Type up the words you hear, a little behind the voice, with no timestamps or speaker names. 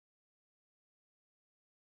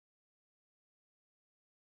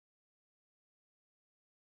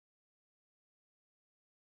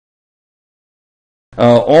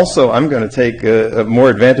Also, I'm going to take more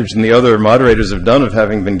advantage than the other moderators have done of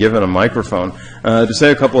having been given a microphone to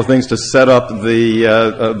say a couple of things to set up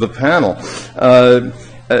the panel.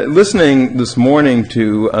 Listening this morning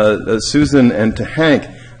to Susan and to Hank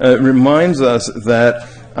reminds us that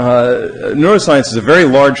neuroscience is a very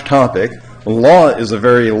large topic. Law is a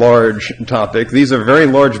very large topic. These are very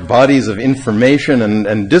large bodies of information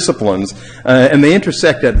and disciplines, and they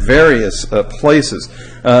intersect at various places.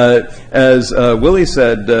 As Willie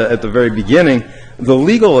said at the very beginning, the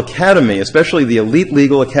legal academy, especially the elite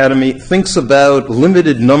legal academy, thinks about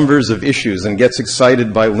limited numbers of issues and gets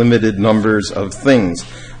excited by limited numbers of things.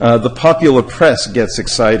 The popular press gets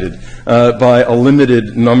excited by a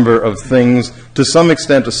limited number of things. To some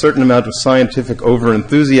extent, a certain amount of scientific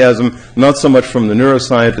overenthusiasm, not so much from the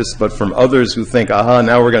neuroscientists, but from others who think, aha,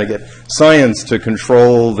 now we're going to get science to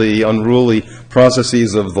control the unruly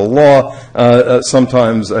processes of the law,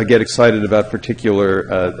 sometimes get excited about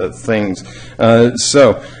particular things.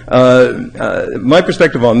 So my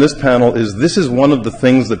perspective on this panel is this is one of the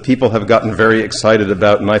things that people have gotten very excited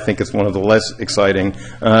about, and I think it's one of the less exciting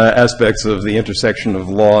aspects of the intersection of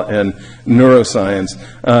law and neuroscience.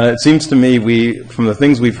 It seems to me from the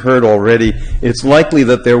things we've heard already, it's likely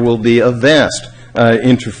that there will be a vast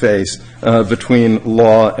interface between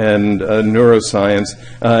law and neuroscience.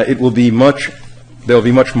 There will be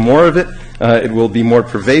much more of it. It will be more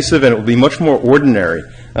pervasive, and it will be much more ordinary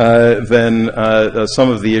than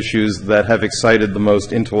some of the issues that have excited the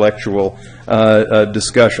most intellectual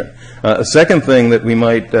discussion. A second thing that we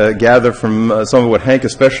might gather from some of what Hank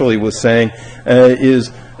especially was saying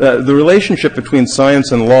is the relationship between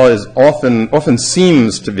science and law is often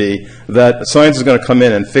seems to be that science is going to come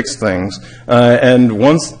in and fix things, and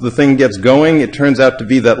once the thing gets going, it turns out to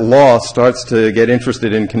be that law starts to get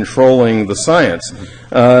interested in controlling the science.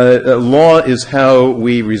 Law is how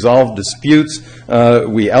we resolve disputes,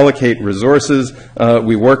 we allocate resources,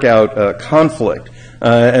 we work out conflict.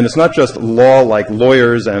 And it's not just law like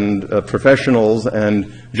lawyers and professionals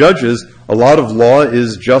and judges. A lot of law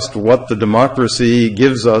is just what the democracy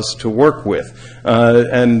gives us to work with.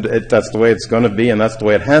 And that's the way it's going to be, and that's the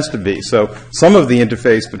way it has to be. So some of the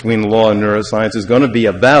interface between law and neuroscience is going to be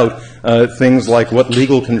about things like what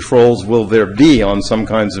legal controls will there be on some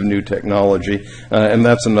kinds of new technology, and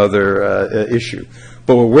that's another issue.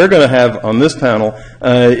 But what we're going to have on this panel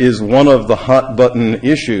is one of the hot-button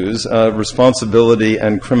issues, responsibility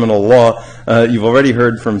and criminal law. You've already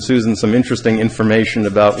heard from Susan some interesting information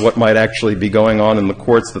about what might actually be going on in the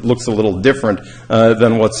courts that looks a little different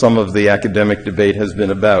than what some of the academic debate has been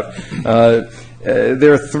about.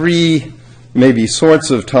 There are three maybe sorts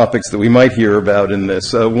of topics that we might hear about in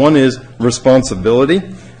this. One is responsibility.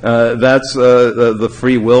 That's the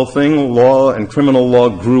free will thing. Law and criminal law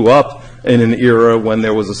grew up in an era when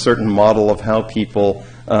there was a certain model of how people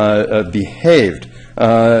behaved.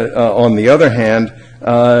 On the other hand,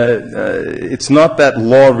 it's not that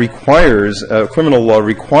law requires, criminal law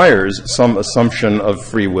requires some assumption of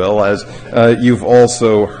free will, as you've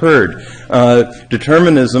also heard.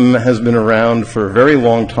 Determinism has been around for a very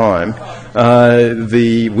long time.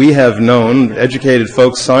 We have known, educated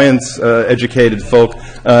folk, science-educated folk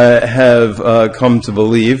have come to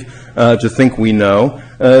believe, to think we know,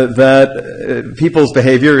 that people's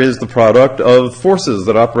behavior is the product of forces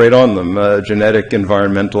that operate on them, genetic,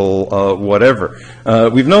 environmental, whatever.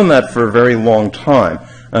 We've known that for a very long time.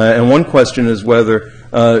 And one question is whether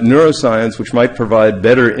neuroscience, which might provide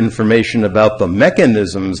better information about the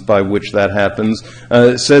mechanisms by which that happens,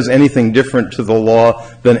 says anything different to the law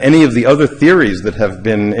than any of the other theories that have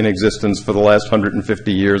been in existence for the last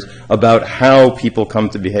 150 years about how people come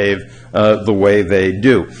to behave the way they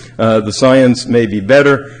do. The science may be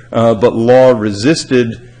better, but law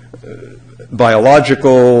resisted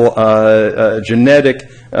biological, genetic,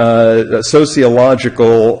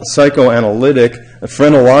 sociological, psychoanalytic,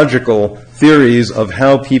 phrenological theories of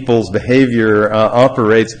how people's behavior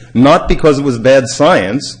operates, not because it was bad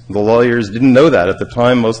science. The lawyers didn't know that at the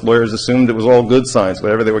time. Most lawyers assumed it was all good science.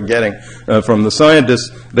 Whatever they were getting from the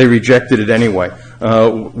scientists, they rejected it anyway.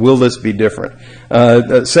 Will this be different?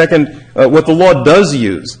 Second, what the law does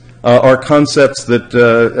use are concepts that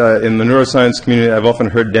in the neuroscience community I've often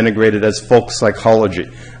heard denigrated as folk psychology.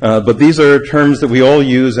 But these are terms that we all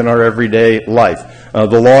use in our everyday life.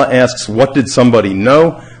 The law asks, what did somebody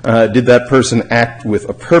know? Did that person act with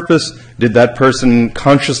a purpose? Did that person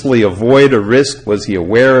consciously avoid a risk? Was he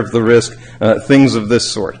aware of the risk? Things of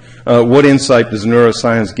this sort. What insight does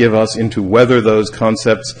neuroscience give us into whether those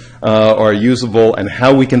concepts are usable and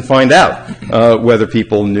how we can find out whether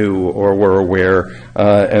people knew or were aware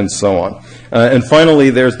and so on? And finally,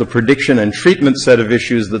 there's the prediction and treatment set of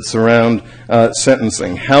issues that surround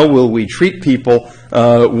sentencing. How will we treat people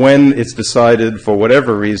when it's decided, for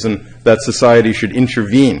whatever reason, that society should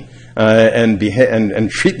intervene and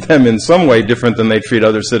treat them in some way different than they treat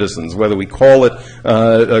other citizens, whether we call it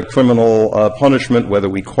a criminal punishment, whether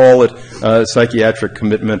we call it psychiatric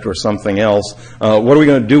commitment or something else. What are we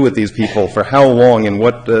going to do with these people, for how long, and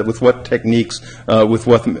with what techniques, with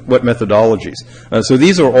what methodologies? So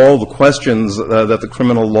these are all the questions that the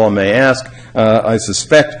criminal law may ask. I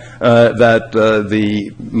suspect that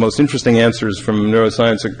the most interesting answers from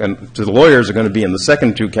neuroscience and to the lawyers are going to be in the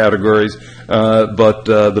second two categories, but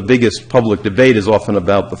the biggest public debate is often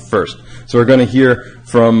about the first. So we're going to hear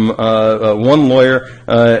from one lawyer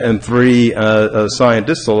and three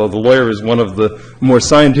scientists, although the lawyer is one of the most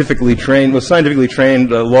scientifically trained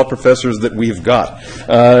law professors that we've got.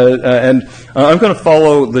 And I'm going to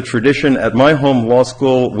follow the tradition at my home law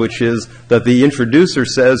school, which is that the introducer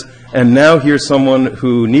says, and now here's someone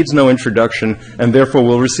who needs no introduction and therefore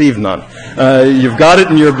will receive none. You've got it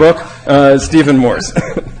in your book, Stephen Morse.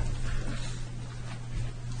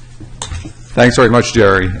 Thanks very much,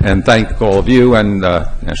 Jerry, and thank all of you and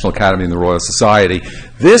National Academy and the Royal Society.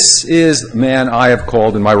 This is a man I have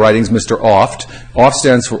called in my writings Mr. Oft. Oft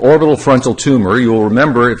stands for orbital frontal tumor. You will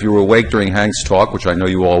remember, if you were awake during Hank's talk, which I know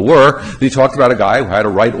you all were, that he talked about a guy who had a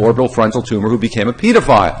right orbital frontal tumor who became a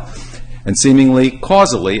pedophile, and seemingly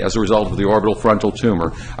causally as a result of the orbital frontal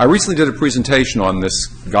tumor. I recently did a presentation on this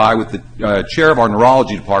guy with the chair of our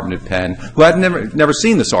neurology department at Penn, who had never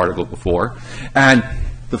seen this article before, and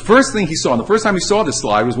the first thing he saw, and the first time he saw this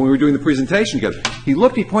slide was when we were doing the presentation together. He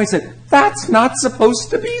looked, he pointed, and said, "That's not supposed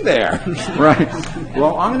to be there." Right?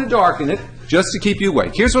 Well, I'm going to darken it just to keep you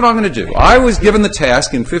awake. Here's what I'm going to do. I was given the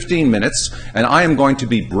task in 15 minutes, and I am going to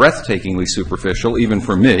be breathtakingly superficial, even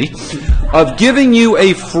for me, of giving you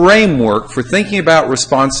a framework for thinking about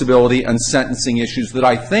responsibility and sentencing issues that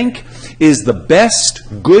I think is the best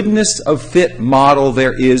goodness of fit model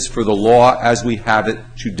there is for the law as we have it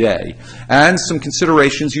today, and some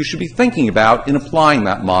considerations you should be thinking about in applying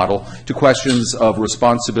that model to questions of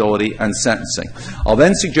responsibility and sentencing. I'll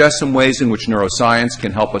then suggest some ways in which neuroscience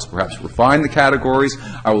can help us perhaps refine the categories.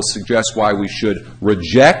 I will suggest why we should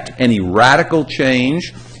reject any radical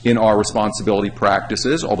change in our responsibility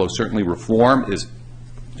practices, although certainly reform is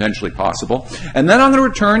potentially possible. And then I'm going to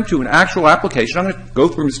return to an actual application. I'm going to go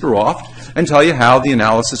through Mr. Oft and tell you how the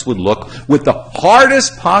analysis would look with the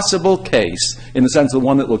hardest possible case, in the sense of the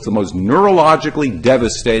one that looks the most neurologically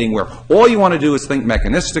devastating, where all you want to do is think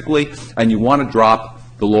mechanistically and you want to drop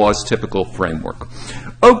the law's typical framework.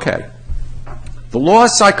 Okay. The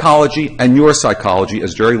law's psychology and your psychology,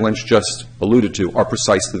 as Jerry Lynch just alluded to, are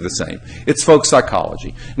precisely the same. It's folk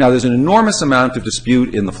psychology. Now, there's an enormous amount of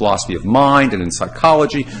dispute in the philosophy of mind and in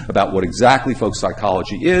psychology about what exactly folk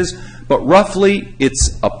psychology is, but roughly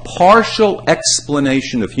it's a partial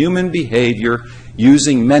explanation of human behavior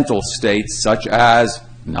using mental states such as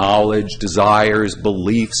knowledge, desires,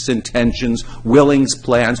 beliefs, intentions, willings,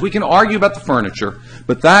 plans. We can argue about the furniture,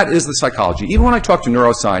 but that is the psychology. Even when I talk to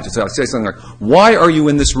neuroscientists, I say something like, "Why are you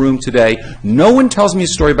in this room today?" No one tells me a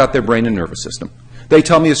story about their brain and nervous system. They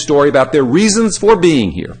tell me a story about their reasons for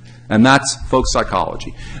being here, and that's folk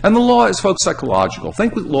psychology. And the law is folk psychological.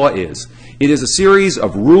 Think what law is. It is a series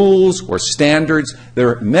of rules or standards that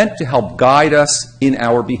are meant to help guide us in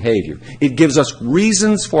our behavior. It gives us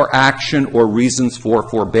reasons for action or reasons for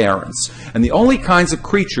forbearance. And the only kinds of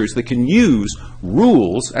creatures that can use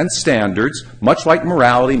rules and standards, much like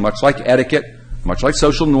morality, much like etiquette, much like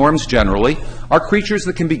social norms generally, are creatures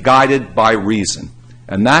that can be guided by reason.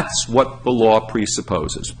 And that's what the law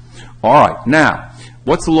presupposes. All right, now,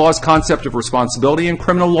 what's the law's concept of responsibility in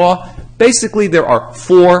criminal law? Basically, there are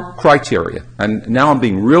 4 criteria. And now I'm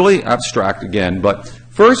being really abstract again, but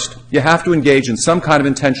first, you have to engage in some kind of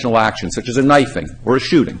intentional action, such as a knifing or a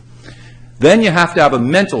shooting. Then you have to have a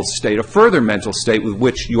mental state, a further mental state with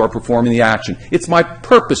which you are performing the action. It's my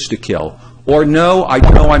purpose to kill. Or no, I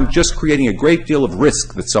know I'm just creating a great deal of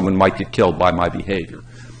risk that someone might get killed by my behavior.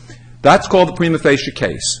 That's called the prima facie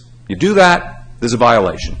case. You do that, there's a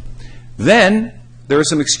violation. Then there are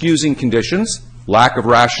some excusing conditions, lack of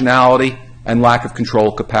rationality and lack of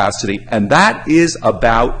control capacity, and that is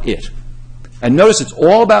about it. And notice it's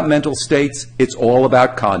all about mental states, it's all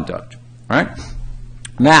about conduct. Right?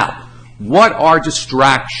 Now, what are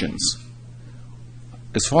distractions?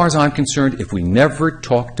 As far as I'm concerned, if we never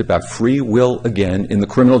talked about free will again in the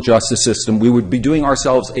criminal justice system, we would be doing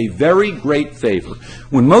ourselves a very great favor.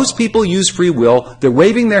 When most people use free will, they're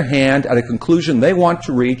waving their hand at a conclusion they want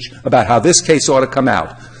to reach about how this case ought to come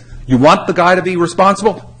out. You want the guy to be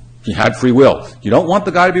responsible? He had free will. You don't want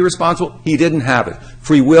the guy to be responsible? He didn't have it.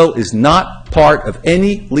 Free will is not part of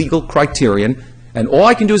any legal criterion, and all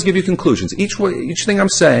I can do is give you conclusions. Each thing I'm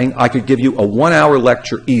saying, I could give you a 1-hour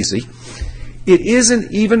lecture easy. It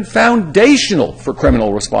isn't even foundational for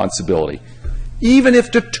criminal responsibility. Even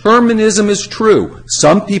if determinism is true,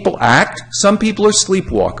 some people act, some people are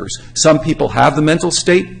sleepwalkers. Some people have the mental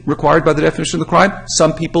state required by the definition of the crime,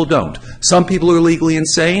 some people don't. Some people are legally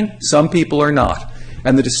insane, some people are not.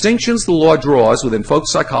 And the distinctions the law draws within folk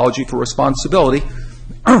psychology for responsibility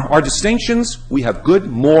are distinctions we have good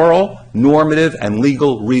moral, normative, and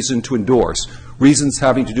legal reason to endorse. Reasons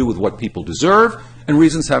having to do with what people deserve, and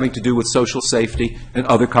reasons having to do with social safety and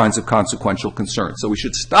other kinds of consequential concerns. So we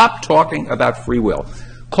should stop talking about free will.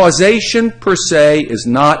 Causation per se is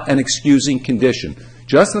not an excusing condition.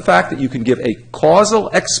 Just the fact that you can give a causal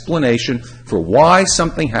explanation for why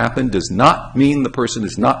something happened does not mean the person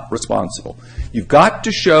is not responsible. You've got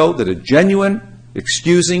to show that a genuine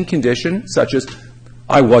excusing condition, such as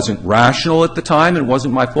I wasn't rational at the time and it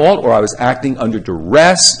wasn't my fault, or I was acting under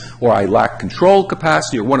duress, or I lacked control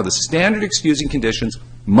capacity, or one of the standard excusing conditions,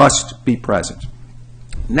 must be present.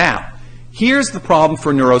 Now, here's the problem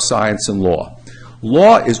for neuroscience and law.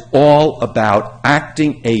 Law is all about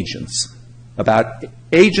acting agents, about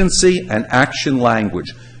agency and action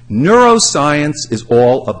language. Neuroscience is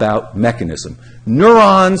all about mechanism.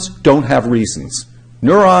 Neurons don't have reasons.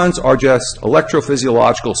 Neurons are just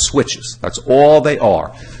electrophysiological switches. That's all they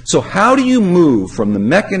are. So how do you move from the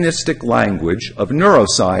mechanistic language of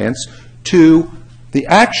neuroscience to the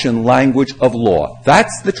action language of law?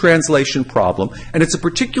 That's the translation problem, and it's a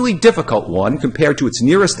particularly difficult one compared to its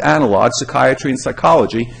nearest analog, psychiatry and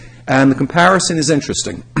psychology, and the comparison is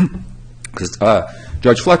interesting because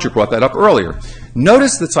Judge Fletcher brought that up earlier.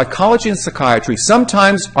 Notice that psychology and psychiatry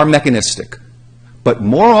sometimes are mechanistic, but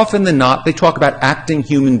more often than not, they talk about acting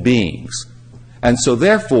human beings. And so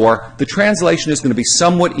therefore, the translation is going to be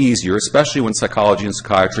somewhat easier, especially when psychology and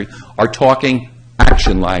psychiatry are talking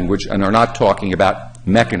action language and are not talking about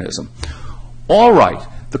mechanism. All right,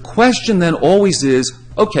 the question then always is,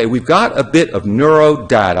 okay, we've got a bit of neuro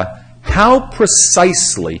data. How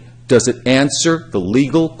precisely does it answer the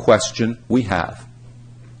legal question we have?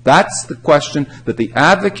 That's the question that the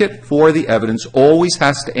advocate for the evidence always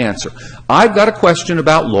has to answer. I've got a question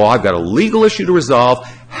about law. I've got a legal issue to resolve.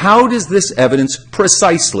 How does this evidence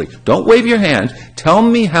precisely, don't wave your hand, tell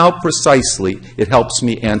me how precisely it helps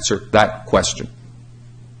me answer that question.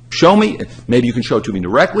 Show me, maybe you can show it to me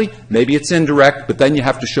directly, maybe it's indirect, but then you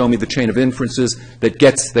have to show me the chain of inferences that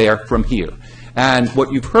gets there from here. And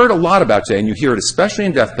what you've heard a lot about today, and you hear it especially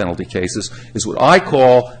in death penalty cases, is what I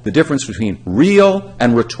call the difference between real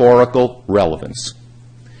and rhetorical relevance.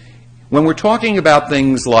 When we're talking about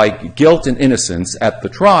things like guilt and innocence at the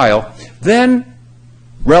trial, then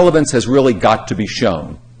relevance has really got to be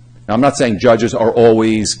shown. Now, I'm not saying judges are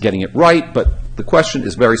always getting it right, but the question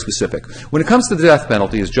is very specific. When it comes to the death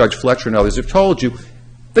penalty, as Judge Fletcher and others have told you,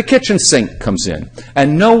 the kitchen sink comes in,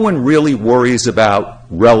 and no one really worries about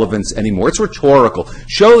relevance anymore. It's rhetorical.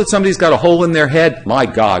 Show that somebody's got a hole in their head. My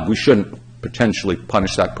God, we shouldn't potentially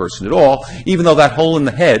punish that person at all, even though that hole in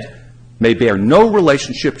the head may bear no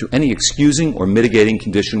relationship to any excusing or mitigating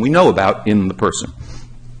condition we know about in the person.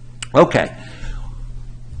 Okay.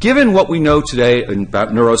 Given what we know today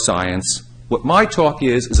about neuroscience, what my talk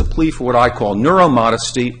is a plea for what I call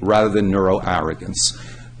neuromodesty rather than neuroarrogance.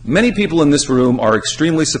 Many people in this room are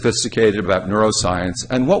extremely sophisticated about neuroscience,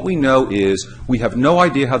 and what we know is we have no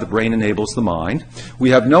idea how the brain enables the mind. We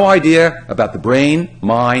have no idea about the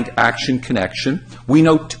brain-mind-action connection. We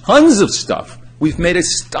know tons of stuff. We've made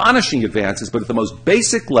astonishing advances, but at the most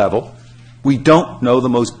basic level, we don't know the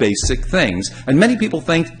most basic things. And many people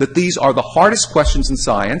think that these are the hardest questions in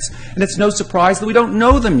science, and it's no surprise that we don't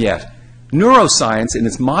know them yet. Neuroscience, in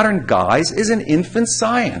its modern guise, is an infant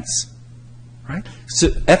science. Right? So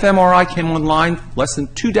fMRI came online less than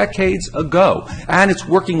 2 decades ago, and it's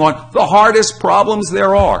working on the hardest problems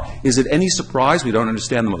there are. Is it any surprise we don't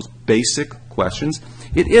understand the most basic questions?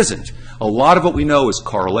 It isn't. A lot of what we know is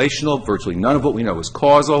correlational. Virtually none of what we know is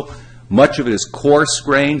causal. Much of it is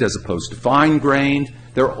coarse-grained as opposed to fine-grained.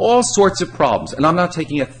 There are all sorts of problems, and I'm not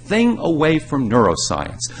taking a thing away from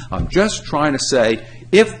neuroscience. I'm just trying to say,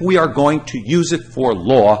 if we are going to use it for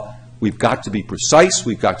law, we've got to be precise,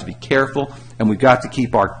 we've got to be careful, and we've got to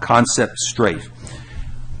keep our concepts straight.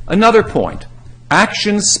 Another point,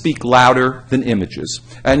 actions speak louder than images.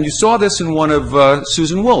 And you saw this in one of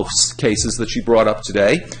Susan Wolf's cases that she brought up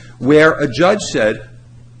today, where a judge said,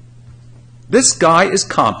 this guy is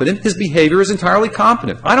competent, his behavior is entirely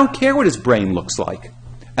competent. I don't care what his brain looks like.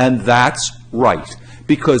 And that's right.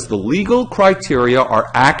 because the legal criteria are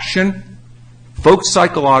action, folk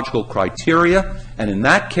psychological criteria, and in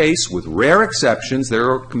that case, with rare exceptions,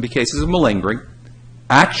 there can be cases of malingering,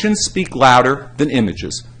 actions speak louder than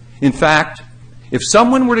images. In fact, if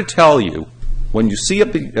someone were to tell you, when you see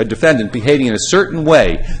a defendant behaving in a certain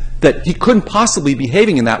way, that he couldn't possibly be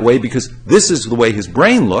behaving in that way because this is the way his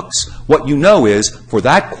brain looks, what you know is, for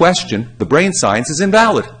that question, the brain science is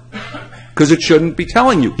invalid. Because it shouldn't be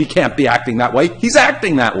telling you he can't be acting that way. He's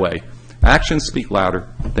acting that way. Actions speak louder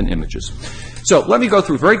than images. So let me go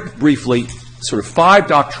through very briefly sort of 5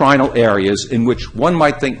 doctrinal areas in which one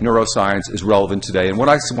might think neuroscience is relevant today. And what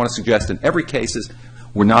I want to suggest in every case is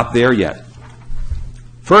we're not there yet.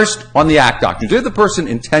 First, on the act doctrine. Did the person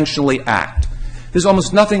intentionally act? There's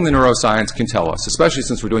almost nothing the neuroscience can tell us, especially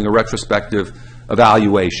since we're doing a retrospective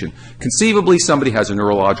evaluation. Conceivably, somebody has a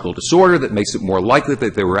neurological disorder that makes it more likely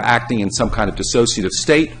that they were acting in some kind of dissociative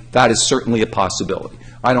state. That is certainly a possibility.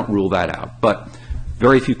 I don't rule that out, but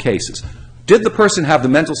very few cases. Did the person have the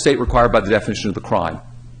mental state required by the definition of the crime?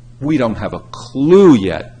 We don't have a clue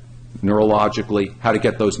yet, neurologically, how to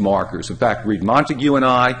get those markers. In fact, Reed Montague and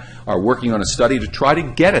I are working on a study to try to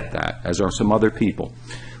get at that, as are some other people.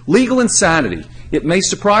 Legal insanity. It may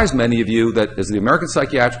surprise many of you that as the American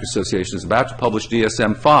Psychiatric Association is about to publish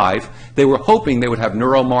DSM-5, they were hoping they would have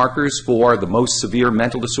neuromarkers for the most severe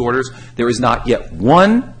mental disorders. There is not yet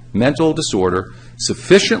one mental disorder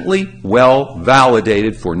sufficiently well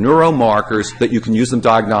validated for neuromarkers that you can use them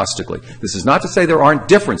diagnostically. This is not to say there aren't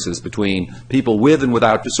differences between people with and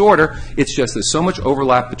without disorder. It's just there's so much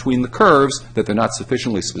overlap between the curves that they're not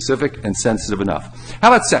sufficiently specific and sensitive enough. How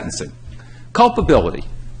about sentencing? Culpability.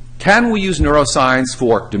 Can we use neuroscience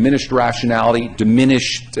for diminished rationality,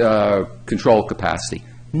 diminished control capacity?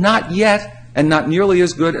 Not yet, and not nearly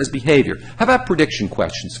as good as behavior. How about prediction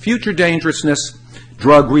questions? Future dangerousness,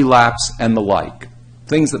 drug relapse, and the like.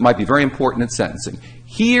 Things that might be very important in sentencing.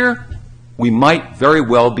 Here, we might very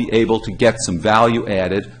well be able to get some value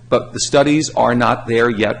added, but the studies are not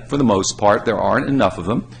there yet for the most part. There aren't enough of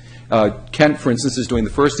them. Kent, for instance, is doing the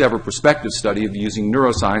first ever prospective study of using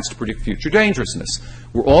neuroscience to predict future dangerousness.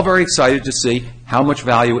 We're all very excited to see how much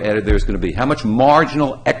value added there's going to be, how much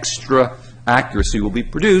marginal extra accuracy will be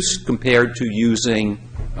produced compared to using,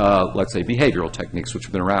 let's say, behavioral techniques, which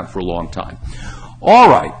have been around for a long time. All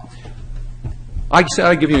right. I said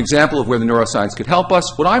I'd give you an example of where the neuroscience could help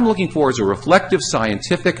us. What I'm looking for is a reflective,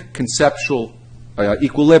 scientific, conceptual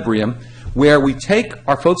equilibrium where we take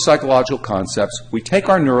our folk psychological concepts, we take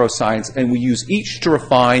our neuroscience, and we use each to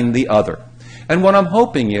refine the other. And what I'm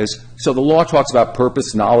hoping is, so the law talks about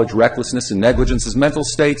purpose, knowledge, recklessness, and negligence as mental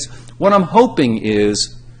states. What I'm hoping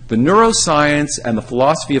is the neuroscience and the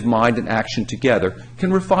philosophy of mind and action together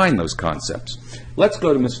can refine those concepts. Let's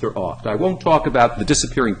go to Mr. Oft. I won't talk about the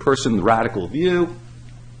disappearing person, the radical view.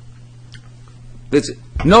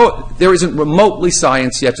 There isn't remotely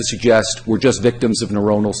science yet to suggest we're just victims of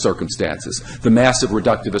neuronal circumstances, the massive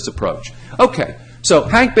reductivist approach. Okay, so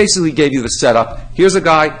Hank basically gave you the setup. Here's a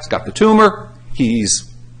guy, he's got the tumor,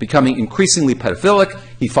 he's becoming increasingly pedophilic,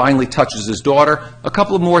 he finally touches his daughter. A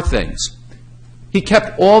couple of more things. He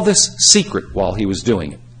kept all this secret while he was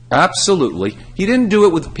doing it. Absolutely. He didn't do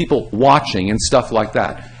it with people watching and stuff like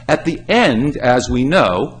that. At the end, as we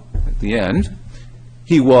know, at the end,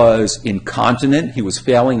 he was incontinent. He was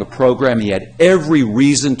failing a program he had every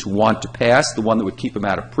reason to want to pass, the one that would keep him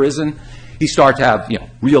out of prison. He started to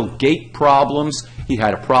have, real gait problems. He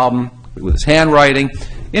had a problem with his handwriting.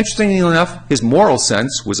 Interestingly enough, his moral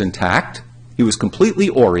sense was intact. He was completely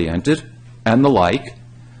oriented and the like.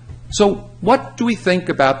 So what do we think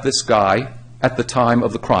about this guy at the time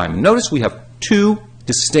of the crime? Notice we have 2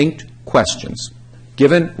 distinct questions,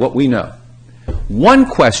 given what we know. One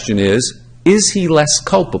question is he less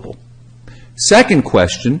culpable? Second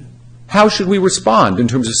question, how should we respond in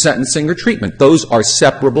terms of sentencing or treatment? Those are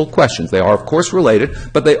separable questions. They are, of course, related,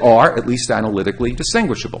 but they are, at least analytically,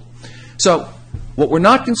 distinguishable. So what we're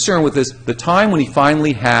not concerned with is the time when he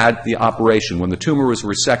finally had the operation, when the tumor was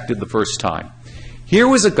resected the first time. Here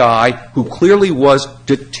was a guy who clearly was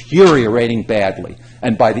deteriorating badly.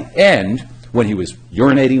 And by the end, when he was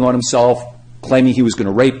urinating on himself, claiming he was going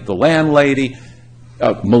to rape the landlady,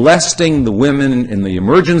 molesting the women in the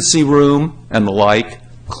emergency room and the like,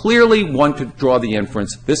 clearly one could draw the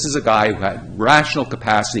inference this is a guy who had rational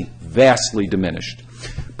capacity vastly diminished.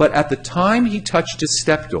 But at the time he touched his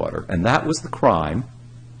stepdaughter, and that was the crime,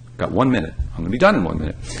 got 1 minute, I'm going to be done in 1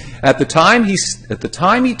 minute. At the time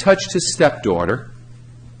he touched his stepdaughter,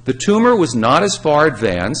 the tumor was not as far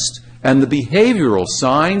advanced, and the behavioral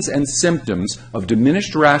signs and symptoms of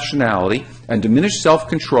diminished rationality and diminished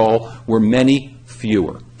self-control were many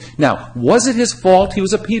fewer. Now, was it his fault he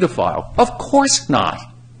was a pedophile? Of course not.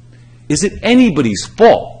 Is it anybody's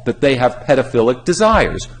fault that they have pedophilic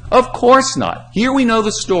desires? Of course not. Here we know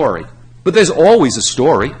the story. But there's always a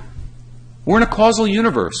story. We're in a causal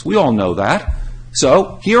universe. We all know that.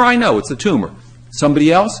 So here I know it's a tumor.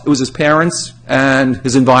 Somebody else, it was his parents and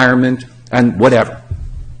his environment and whatever.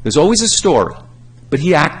 There's always a story. But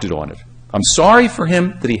he acted on it. I'm sorry for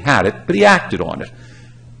him that he had it, but he acted on it.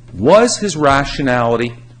 Was his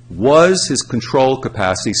rationality, was his control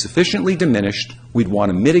capacity sufficiently diminished? We'd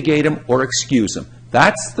want to mitigate him or excuse him.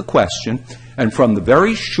 That's the question. And from the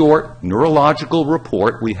very short neurological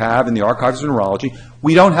report we have in the Archives of Neurology,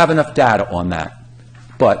 we don't have enough data on that.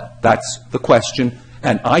 But that's the question.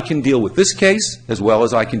 And I can deal with this case as well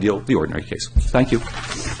as I can deal with the ordinary case. Thank you.